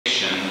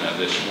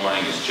this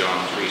morning is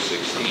John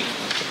 3:16.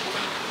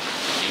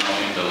 You know,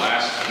 in the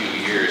last few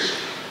years,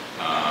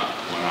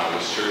 when I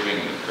was serving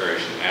in the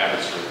parish in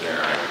Abbotsford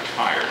there, I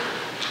retired.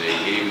 They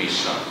gave me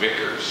some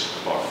vicars,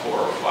 about 4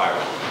 or 5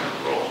 of them in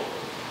a row.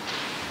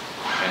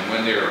 And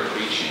when they were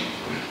preaching,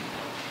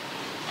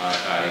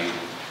 I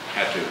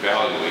had to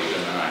evaluate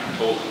them, and I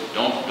told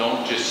them,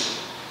 don't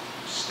just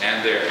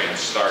stand there and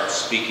start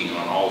speaking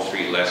on all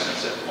 3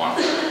 lessons at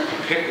once.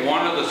 Pick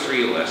one of the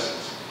 3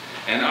 lessons.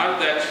 And out of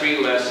that 3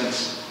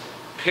 lessons,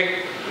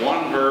 pick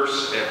one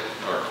verse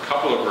or a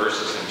couple of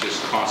verses and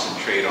just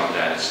concentrate on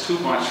that. It's too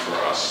much for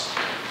us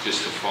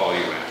just to follow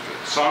you after.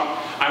 So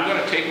I'm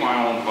going to take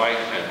my own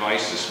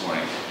advice this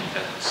morning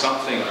at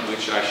something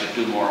which I should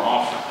do more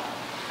often.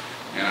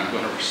 And I'm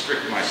going to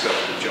restrict myself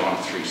to John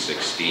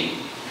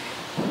 3:16.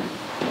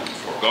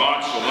 For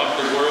God so loved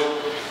the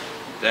world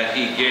that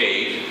he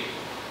gave,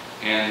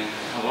 and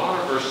a lot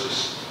of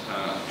verses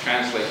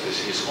translate this,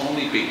 his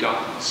only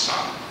begotten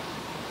Son.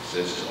 It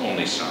says his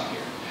only Son here.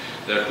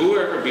 That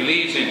whoever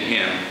believes in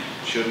him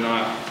should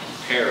not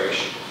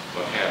perish,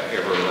 but have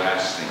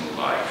everlasting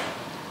life.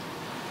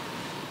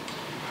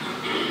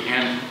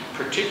 And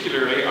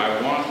particularly,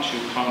 I want to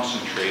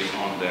concentrate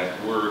on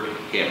that word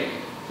him.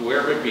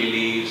 Whoever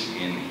believes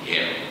in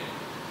him.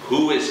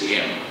 Who is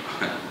him?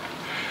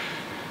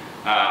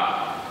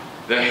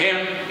 The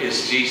him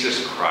is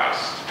Jesus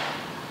Christ.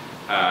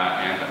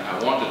 And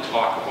I want to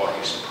talk about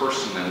his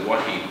person and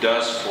what he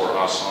does for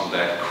us on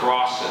that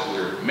cross that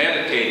we're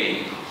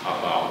meditating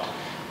about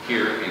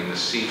here in the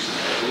season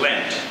of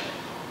Lent.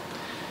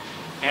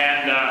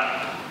 And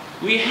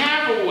we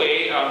have a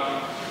way of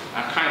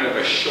a kind of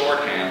a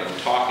shorthand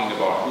of talking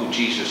about who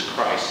Jesus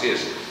Christ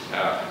is.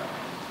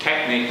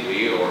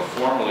 Technically or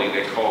formally,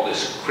 they call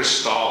this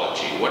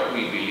Christology, what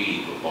we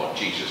believe about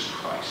Jesus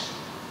Christ.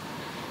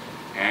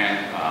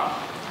 And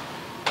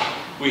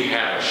we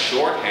have a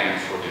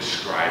shorthand for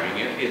describing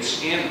it.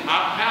 It's in,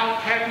 I'll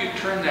have you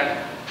turn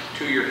that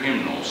to your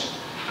hymnals.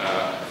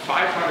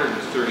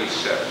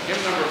 537,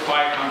 hymn number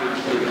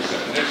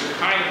 537. There's a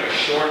kind of a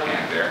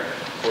shorthand there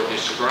for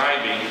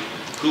describing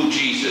who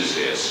Jesus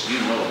is. You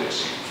know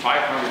this.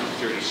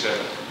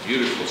 537,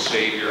 beautiful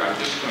Savior. I'm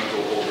just going to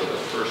go over the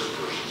first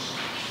verses.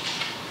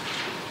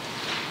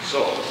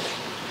 So,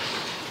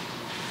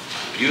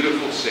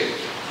 beautiful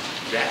Savior.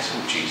 That's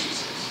who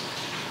Jesus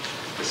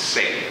is. The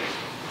Savior.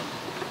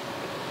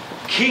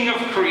 King of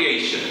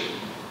creation.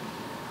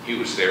 He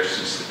was there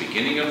since the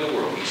beginning of the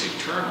world. He's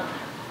eternal.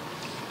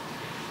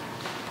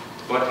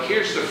 But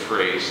here's the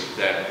phrase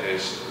that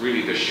is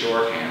really the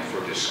shorthand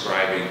for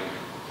describing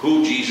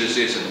who Jesus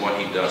is and what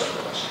he does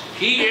for us.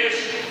 He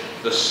is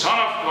the Son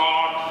of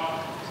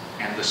God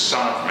and the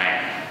Son of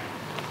Man.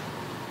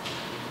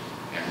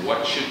 And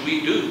what should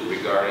we do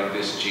regarding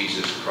this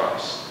Jesus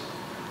Christ?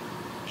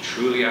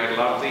 Truly I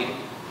love thee.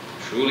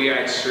 Truly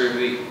I serve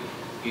thee.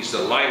 He's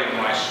the light of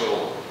my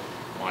soul,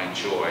 my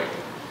joy,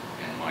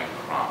 and my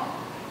crown.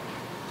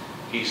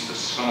 He's the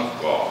Son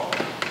of God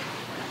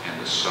and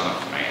the Son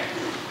of Man.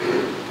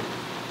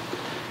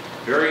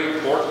 Very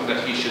important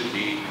that he should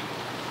be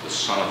the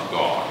Son of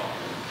God.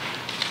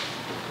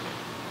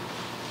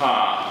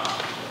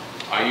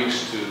 I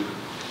used to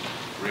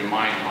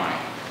remind my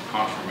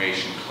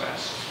confirmation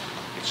class,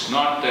 it's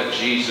not that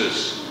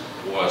Jesus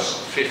was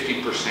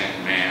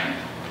 50% man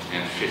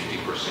and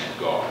 50%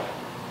 God.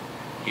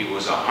 He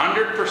was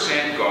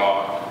 100%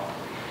 God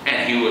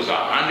and he was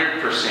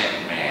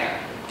 100% man.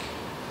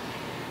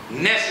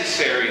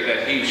 Necessary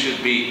that he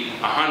should be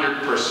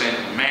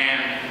 100%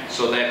 man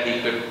so that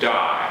he could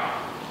die.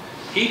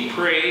 He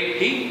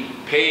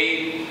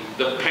paid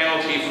the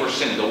penalty for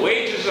sin. The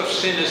wages of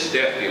sin is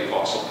death, the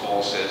Apostle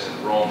Paul says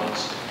in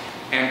Romans.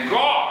 And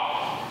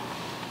God,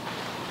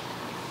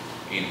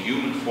 in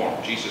human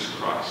form, Jesus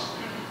Christ,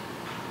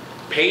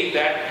 paid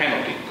that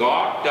penalty.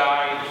 God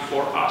died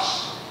for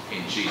us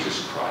in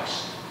Jesus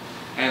Christ.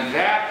 And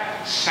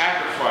that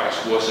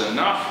sacrifice was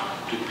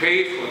enough to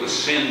pay for the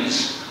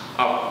sins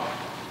of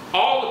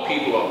all the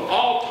people of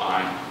all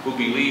time who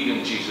believe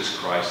in Jesus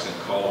Christ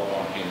and call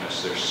upon him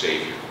as their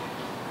Savior.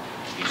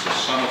 He's the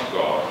Son of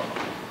God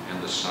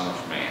and the Son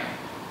of Man.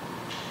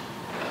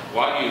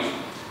 While you've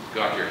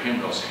got your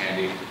hymnals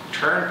handy,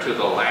 turn to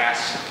the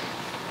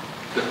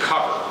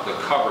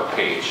cover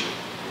page,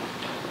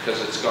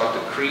 because it's got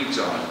the creeds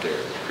on it there.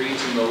 The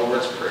creeds in the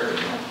Lord's Prayer.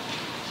 You know?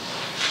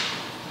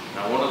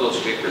 Now, one of those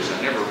vicars,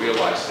 I never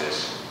realized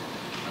this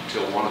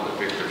until one of the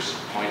vicars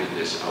pointed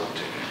this out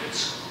to me.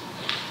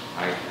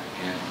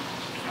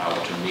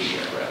 Out to me,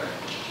 rather.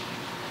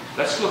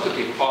 Let's look at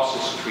the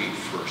Apostles' Creed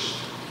first.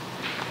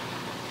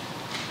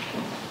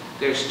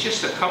 There's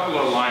just a couple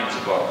of lines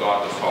about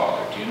God the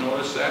Father. Do you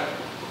notice that?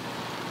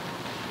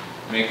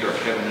 Maker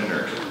of heaven and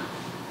earth.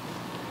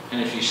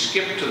 And if you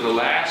skip to the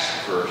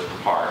last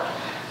part,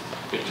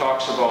 it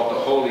talks about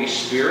the Holy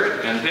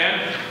Spirit and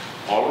then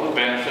all of the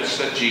benefits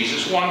that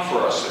Jesus won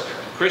for us. The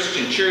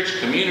Christian church,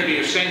 community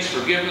of saints,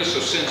 forgiveness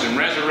of sins and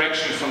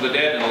resurrection from the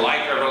dead and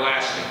life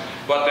everlasting.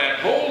 But that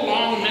whole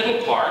long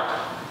middle part,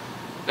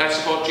 that's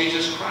about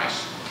Jesus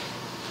Christ.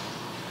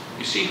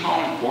 You see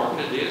how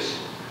important it is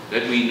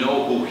that we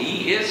know who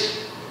He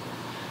is?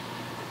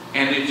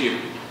 And if you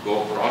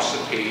go across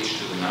the page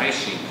to the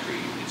Nicene Creed,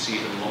 it's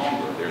even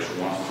longer. There's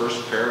one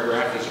first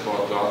paragraph is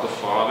about God the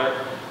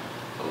Father.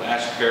 The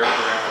last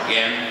paragraph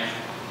again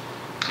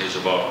is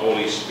about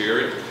Holy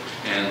Spirit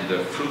and the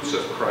fruits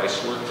of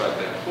Christ's work. But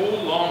that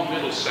whole long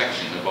middle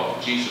section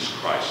about Jesus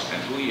Christ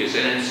and who He is.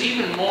 And it's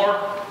even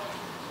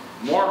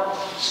more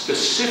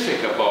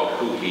specific about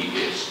who He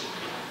is.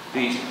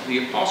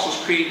 The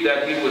Apostles' Creed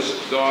that He was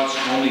God's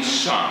only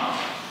Son.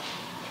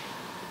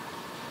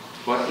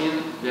 But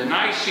in the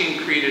Nicene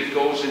Creed it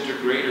goes into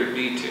greater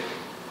detail.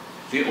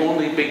 The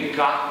only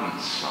begotten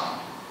Son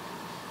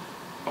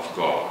of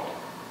God.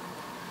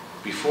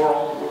 Before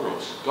all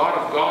worlds. God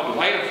of God,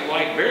 light of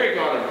light, very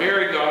God of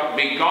very God,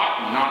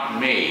 begotten, not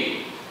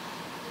made.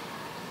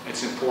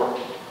 It's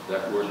important,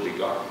 that word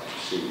begotten.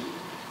 See?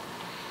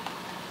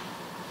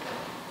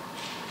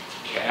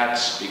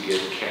 Cats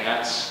beget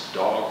cats,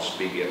 dogs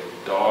beget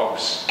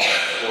dogs,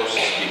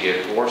 horses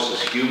beget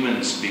horses,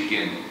 humans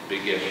beget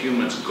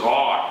humans,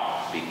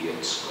 God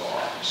begets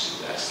God. You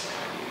see, that's the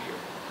idea here.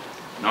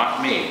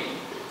 Not made.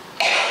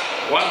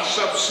 One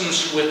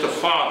substance with the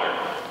Father,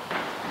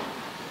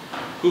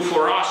 who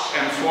for us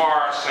and for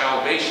our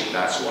salvation,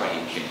 that's why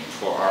He came,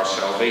 for our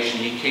salvation,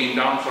 He came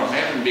down from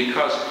heaven,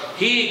 because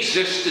He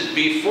existed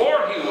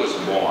before He was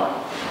born,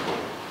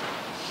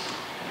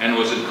 and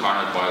was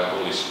incarnate by the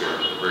Holy Spirit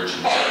of the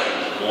Virgin Mary.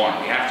 He was born.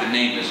 You have to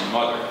name His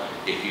mother.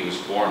 If He was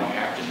born, you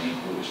have to name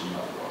who His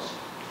mother was.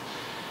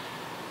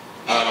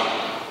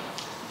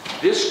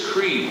 This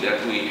creed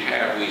that we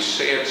have, we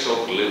say it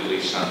so glibly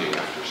Sunday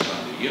after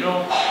Sunday. You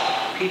know,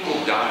 people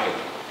died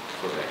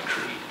for that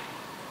creed.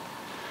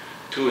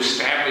 To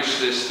establish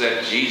this,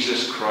 that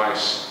Jesus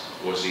Christ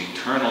was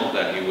eternal,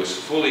 that He was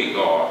fully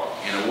God,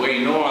 in a way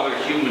no other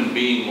human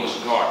being was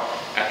God.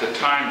 At the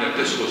time that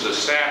this was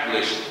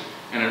established,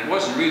 and it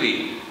wasn't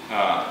really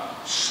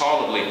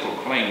solidly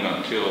proclaimed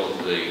until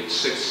the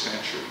 6th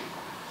century.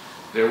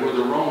 There were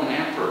the Roman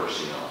emperors,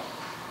 you know,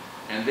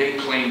 and they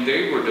claimed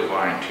they were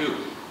divine too.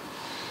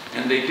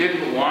 And they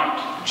didn't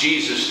want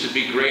Jesus to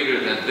be greater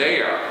than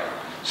they are.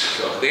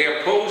 So they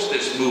opposed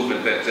this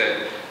movement that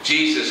said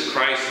Jesus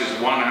Christ is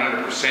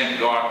 100%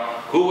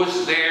 God, who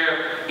was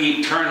there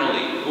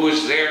eternally, who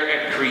was there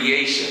at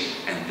creation,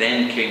 and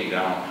then came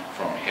down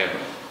from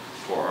heaven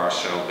for our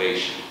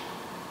salvation.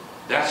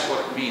 That's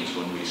what it means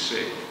when we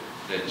say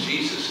that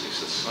Jesus is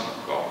the Son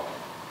of God.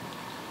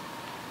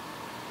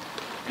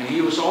 And He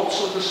was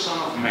also the Son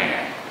of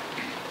Man.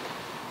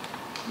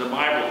 The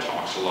Bible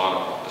talks a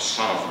lot about the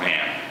Son of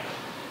Man.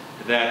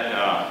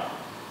 That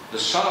the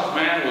Son of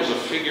Man was a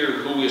figure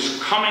who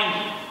is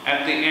coming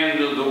at the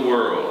end of the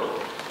world.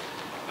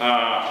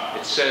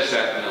 It says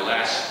that in the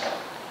last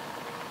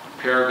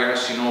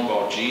paragraphs, you know,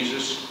 about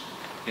Jesus.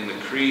 In the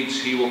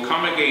creeds, He will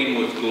come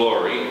again with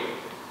glory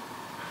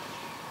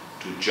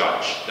to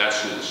judge.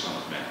 That's who the Son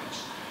of Man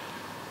is.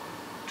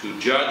 To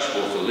judge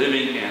both the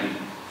living and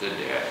the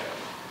dead.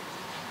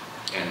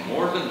 And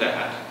more than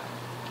that,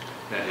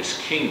 that His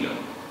kingdom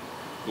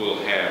will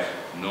have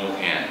no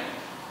end.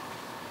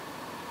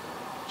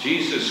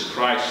 Jesus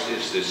Christ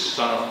is this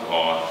Son of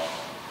God,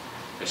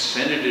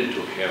 ascended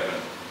into heaven,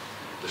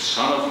 the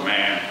Son of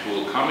Man, who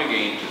will come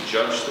again to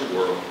judge the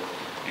world.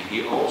 And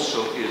He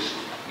also is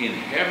in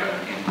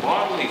heaven in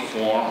bodily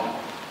form,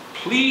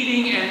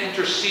 pleading and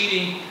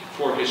interceding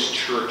for His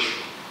church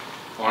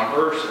on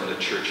earth and the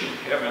church in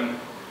heaven.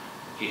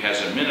 He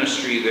has a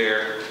ministry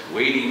there,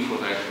 waiting for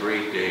that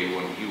great day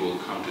when He will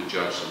come to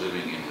judge the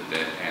living and the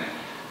dead, and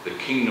the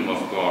kingdom of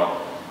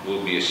God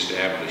will be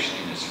established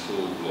in its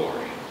full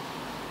glory.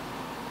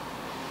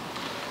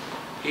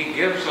 He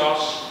gives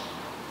us,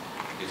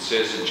 it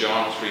says in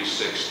John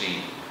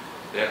 3:16,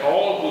 that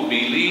all who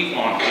believe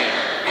on Him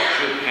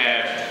should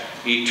have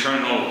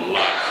eternal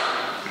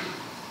life.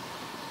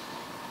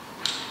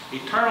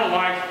 Eternal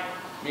life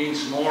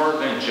means more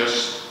than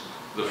just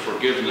the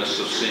forgiveness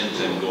of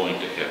sins and going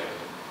to heaven.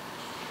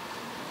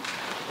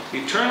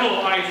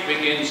 Eternal life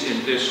begins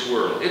in this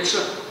world. It's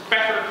a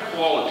better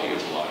quality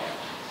of life.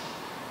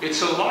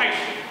 It's a life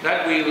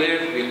that we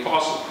live, the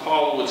Apostle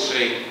Paul would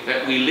say,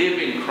 that we live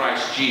in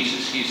Christ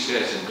Jesus. He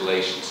says in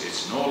Galatians,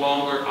 it's no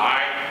longer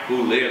I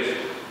who live,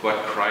 but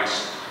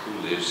Christ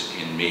who lives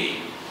in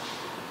me.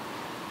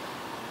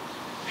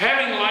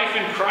 Having life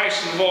in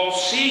Christ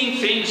involves seeing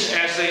things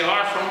as they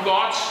are from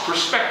God's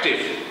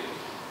perspective.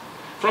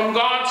 From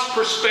God's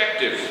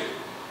perspective,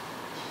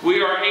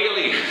 we are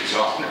aliens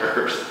on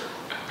earth.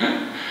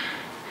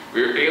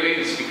 We're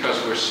aliens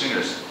because we're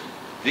sinners.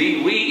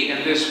 We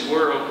in this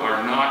world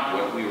are not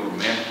what we were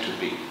meant to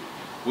be.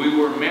 We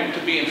were meant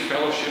to be in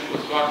fellowship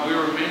with God. We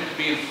were meant to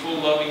be in full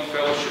loving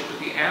fellowship with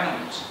the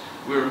animals.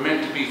 We were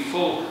meant to be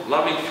full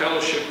loving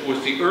fellowship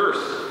with the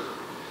earth.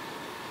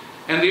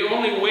 And the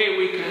only way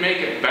we can make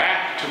it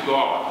back to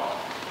God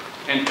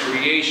and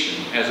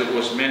creation as it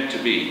was meant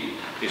to be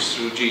is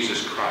through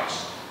Jesus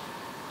Christ.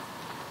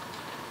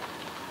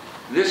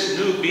 This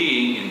new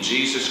being in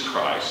Jesus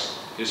Christ,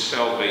 His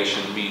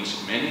salvation,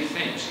 means many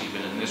things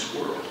even in this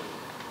world.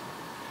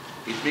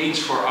 It means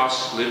for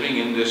us living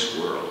in this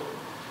world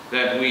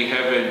that we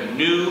have a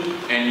new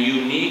and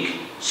unique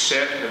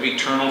set of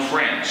eternal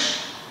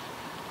friends.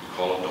 We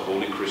call it the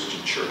Holy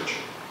Christian Church.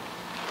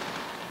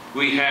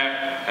 We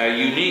have a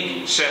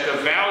unique set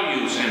of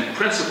values and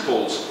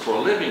principles for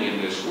living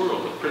in this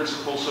world, the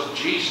principles of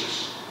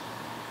Jesus.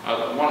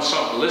 I want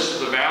to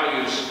list of the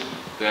values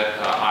that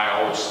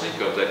I always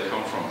think of that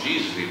come from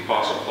Jesus. The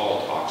Apostle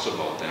Paul talks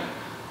about them.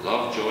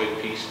 Love, joy,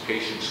 peace,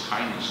 patience,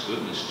 kindness,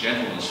 goodness,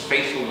 gentleness,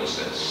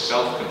 faithfulness, and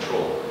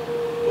self-control.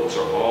 Those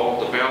are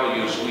all the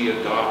values we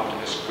adopt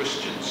as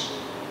Christians.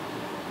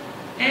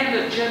 And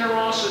a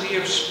generosity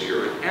of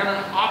spirit and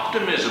an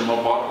optimism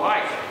about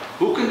life.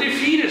 Who can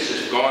defeat us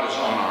if God is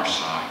on our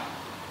side?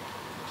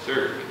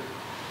 Third,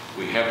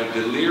 we have a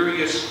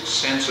delirious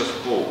sense of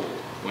hope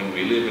when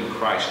we live in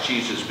Christ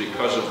Jesus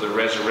because of the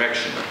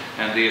resurrection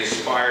and the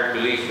inspired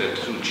belief that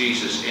through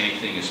Jesus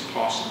anything is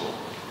possible.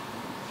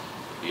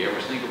 Do you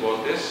ever think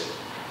about this?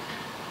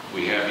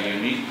 We have a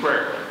unique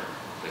prayer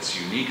that's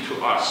unique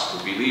to us who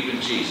believe in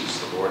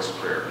Jesus, the Lord's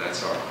Prayer.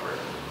 That's our prayer.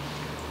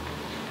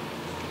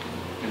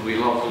 And we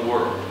love the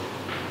world.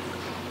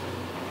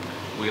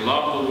 We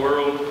love the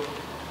world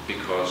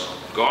because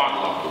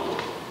God loved the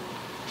world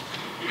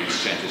and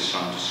sent His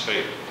Son to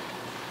save it.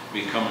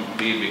 We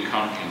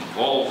become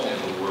involved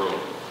in the world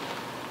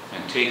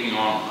and taking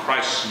on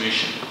Christ's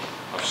mission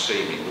of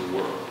saving the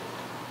world.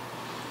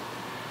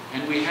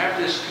 And we have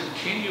this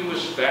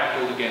continuous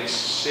battle against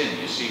sin.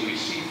 You see, we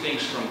see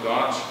things from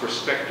God's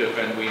perspective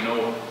and we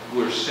know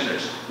we're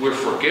sinners. We're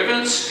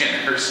forgiven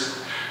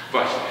sinners,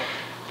 but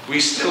we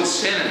still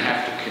sin and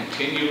have to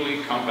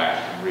continually come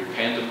back and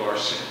repent of our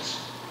sins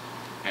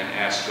and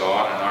ask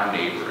God and our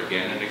neighbor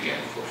again and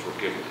again for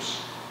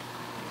forgiveness.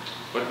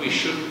 But we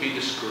shouldn't be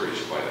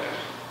discouraged by that.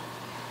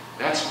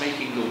 That's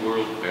making the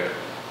world better.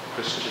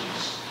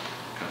 Christians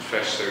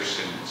confess their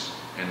sins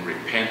and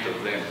repent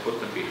of them, put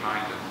them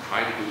behind them,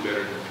 try to do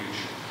better in the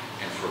future,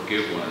 and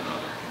forgive one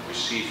another and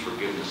receive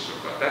forgiveness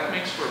of God. That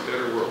makes for a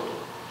better world.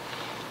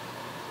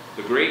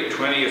 The great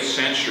 20th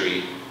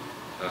century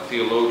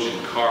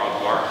theologian Karl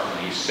Barth,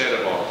 when he said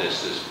about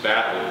this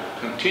battle,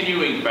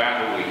 continuing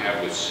battle we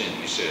have with sin,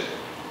 he said,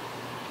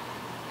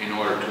 in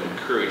order to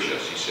encourage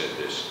us, he said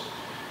this: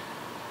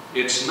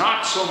 it's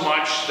not so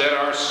much that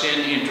our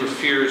sin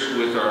interferes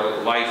with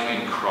our life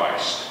in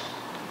Christ.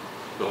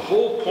 The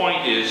whole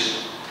point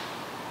is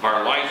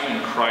our life in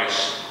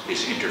Christ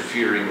is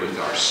interfering with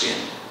our sin.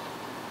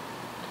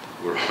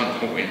 We're on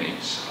the winning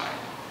side.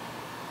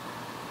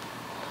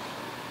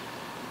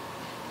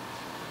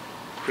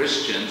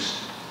 Christians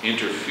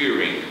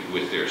interfering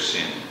with their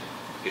sin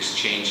is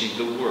changing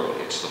the world.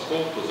 It's the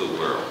hope of the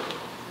world.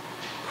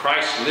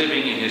 Christ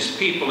living in His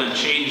people and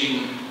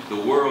changing the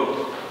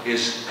world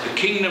is the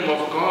kingdom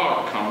of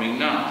God coming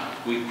now.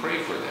 We pray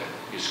for that.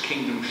 His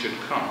kingdom should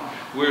come.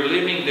 We're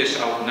living this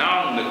out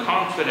now in the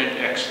confident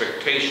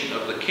expectation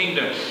of the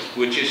kingdom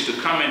which is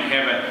to come in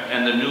heaven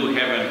and the new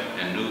heaven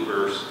and new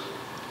earth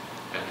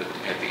at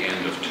the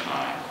end of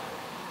time.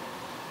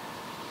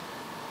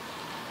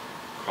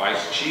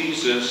 Christ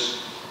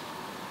Jesus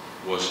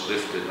was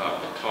lifted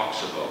up. It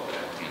talks about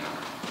that in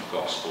our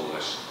gospel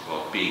lesson,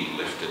 about being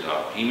lifted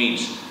up. He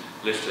means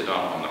lifted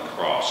up on the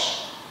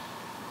cross.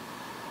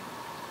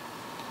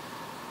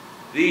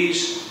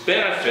 These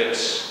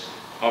benefits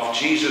of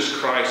Jesus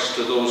Christ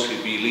to those who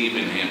believe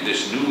in Him,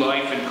 this new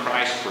life in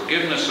Christ,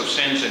 forgiveness of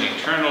sins and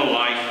eternal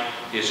life,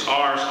 is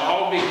ours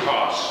all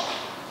because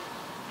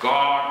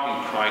God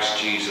in Christ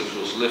Jesus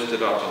was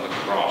lifted up on the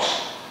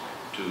cross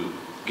to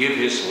give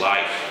His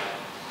life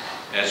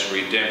as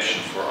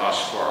redemption for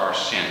us for our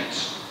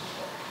sins.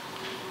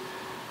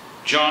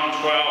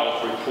 John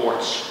 12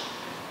 reports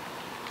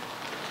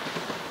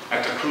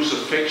at the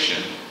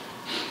crucifixion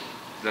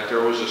that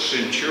there was a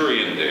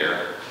centurion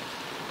there,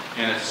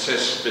 and it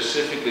says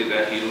specifically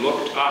that he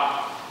looked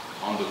up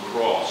on the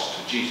cross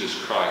to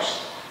Jesus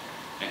Christ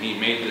and he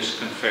made this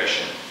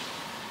confession: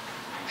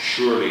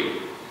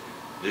 surely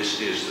this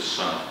is the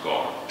Son of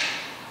God.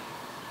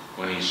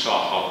 When he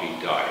saw how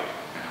He died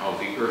and how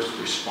the earth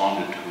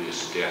responded to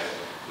His death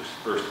with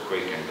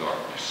earthquake and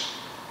darkness.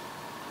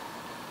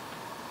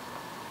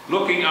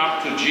 Looking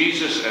up to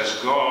Jesus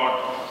as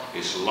God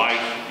is life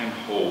and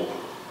hope.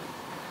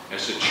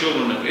 As the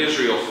children of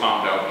Israel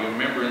found out, you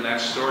remember in that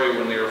story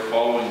when they were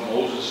following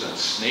Moses and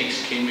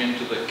snakes came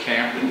into the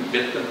camp and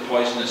bit them,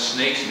 poisonous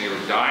snakes, and they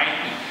were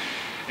dying.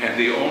 And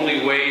the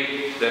only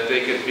way that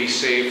they could be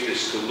saved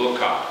is to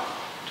look up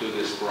to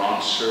this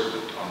bronze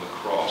serpent on the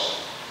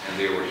cross, and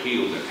they were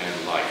healed and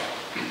had life.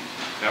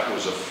 That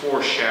was a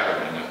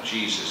foreshadowing of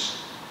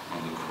Jesus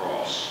on the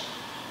cross.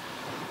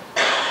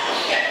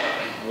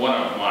 One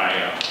of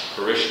my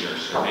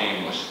parishioners, her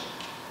name was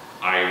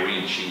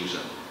Irene. She was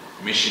a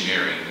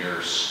missionary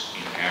nurse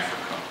in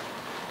Africa.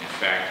 In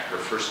fact, her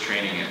first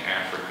training in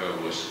Africa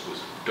was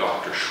with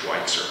Dr.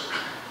 Schweitzer.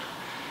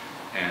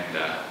 And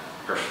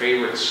her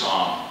favorite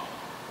psalm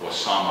was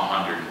Psalm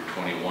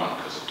 121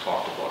 because it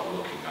talked about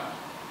looking up.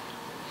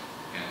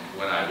 And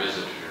when I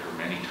visited her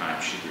many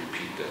times, she'd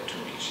repeat that to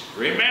me. She'd,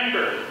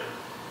 remember,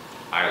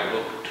 I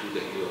look to the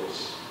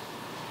hills,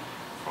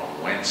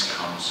 from whence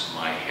comes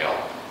my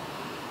help.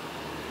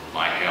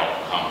 My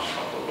help comes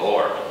from the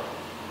Lord,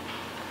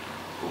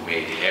 who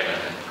made heaven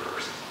and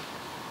earth.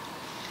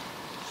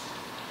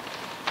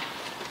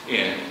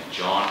 In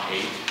John 8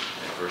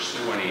 and verse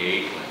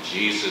 28, when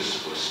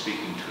Jesus was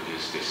speaking to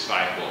his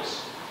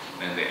disciples,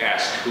 and they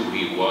asked who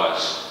he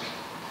was,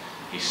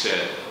 he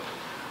said,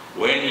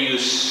 "When you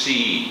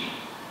see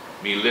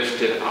me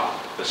lifted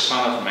up, the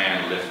Son of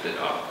Man lifted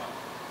up,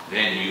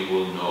 then you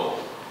will know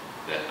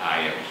that I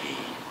am he."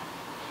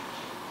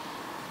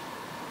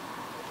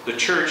 The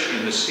church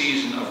in the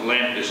season of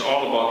Lent is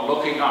all about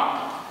looking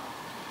up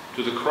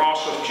to the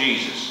cross of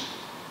Jesus.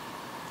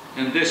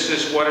 And this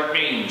is what it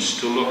means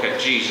to look at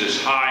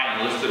Jesus high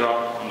and lifted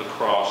up on the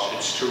cross.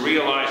 It's to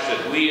realize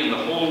that we and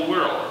the whole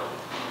world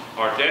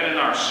are dead in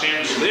our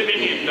sins,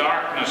 living in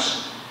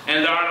darkness,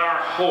 and that our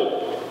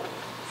hope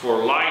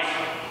for life,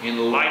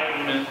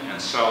 enlightenment, and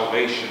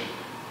salvation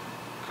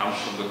comes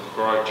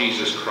from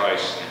Jesus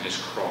Christ and his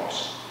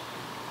cross.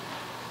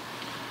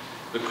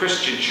 The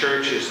Christian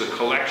church is the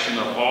collection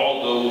of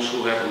all those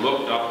who have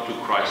looked up to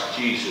Christ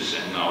Jesus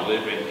and now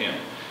live in him.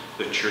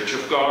 The church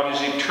of God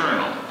is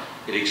eternal.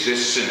 It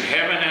exists in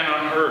heaven and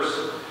on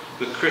earth.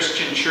 The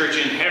Christian church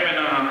in heaven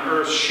and on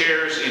earth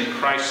shares in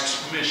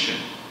Christ's mission.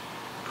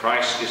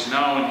 Christ is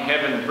now in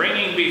heaven,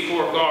 bringing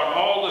before God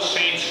all the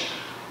saints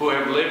who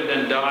have lived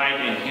and died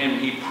in him.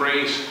 He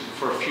prays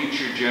for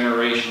future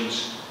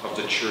generations of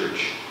the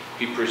church.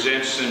 He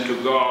presents them to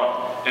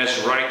God as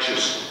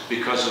righteous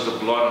because of the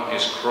blood on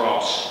his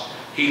cross.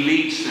 He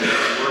leads them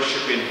to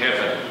worship in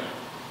heaven.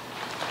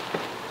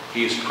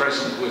 He is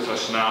present with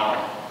us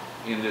now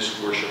in this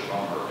worship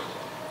on earth.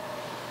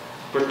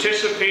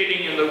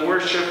 Participating in the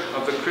worship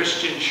of the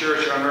Christian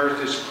church on earth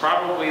is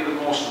probably the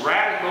most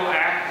radical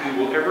act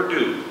we will ever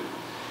do.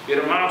 It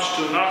amounts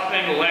to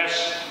nothing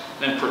less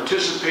than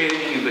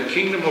participating in the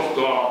kingdom of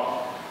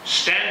God,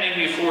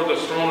 standing before the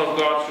throne of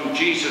God through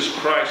Jesus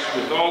Christ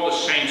with all the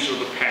saints of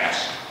the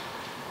past.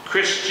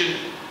 Christian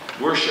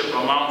worship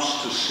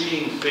amounts to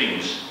seeing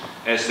things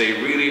as they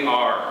really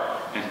are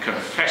and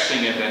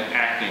confessing it and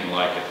acting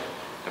like it,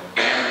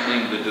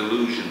 abandoning the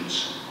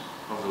delusions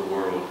of the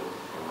world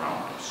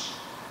around us.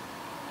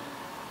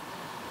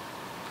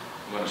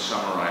 I'm going to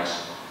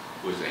summarize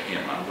with a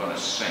hymn. I'm going to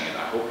sing it.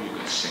 I hope you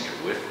can sing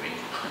it with me.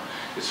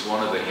 It's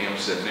one of the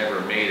hymns that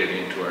never made it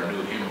into our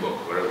new hymn book,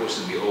 but it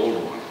was in the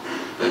old one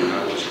that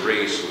I was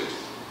raised with.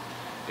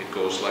 It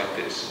goes like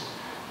this.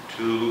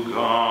 To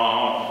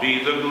God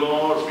be the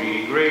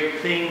glory, great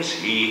things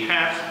he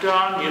hath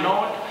done. You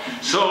know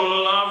it? So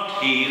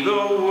loved he the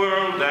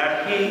world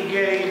that he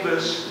gave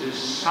us his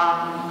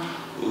Son,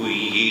 who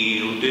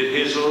yielded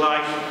his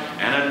life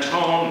and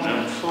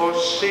atonement for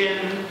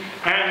sin,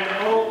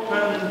 and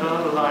opened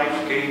the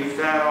life gate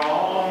that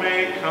all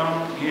may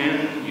come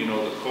in. You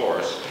know the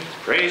chorus.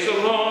 Praise the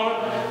Lord,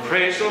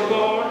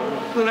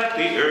 let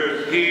the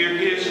earth hear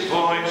his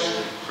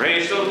voice.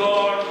 Praise the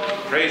Lord,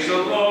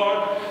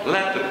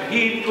 let the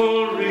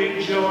people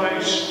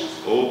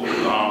rejoice. Oh,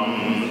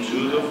 come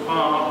to the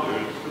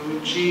Father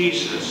through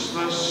Jesus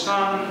the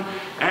Son,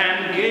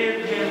 and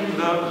give him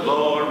the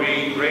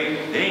glory,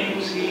 great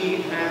things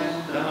he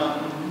has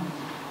done.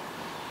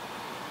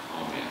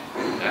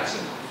 Amen. That's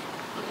enough.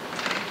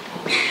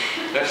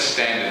 Let's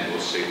stand and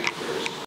we'll sing first.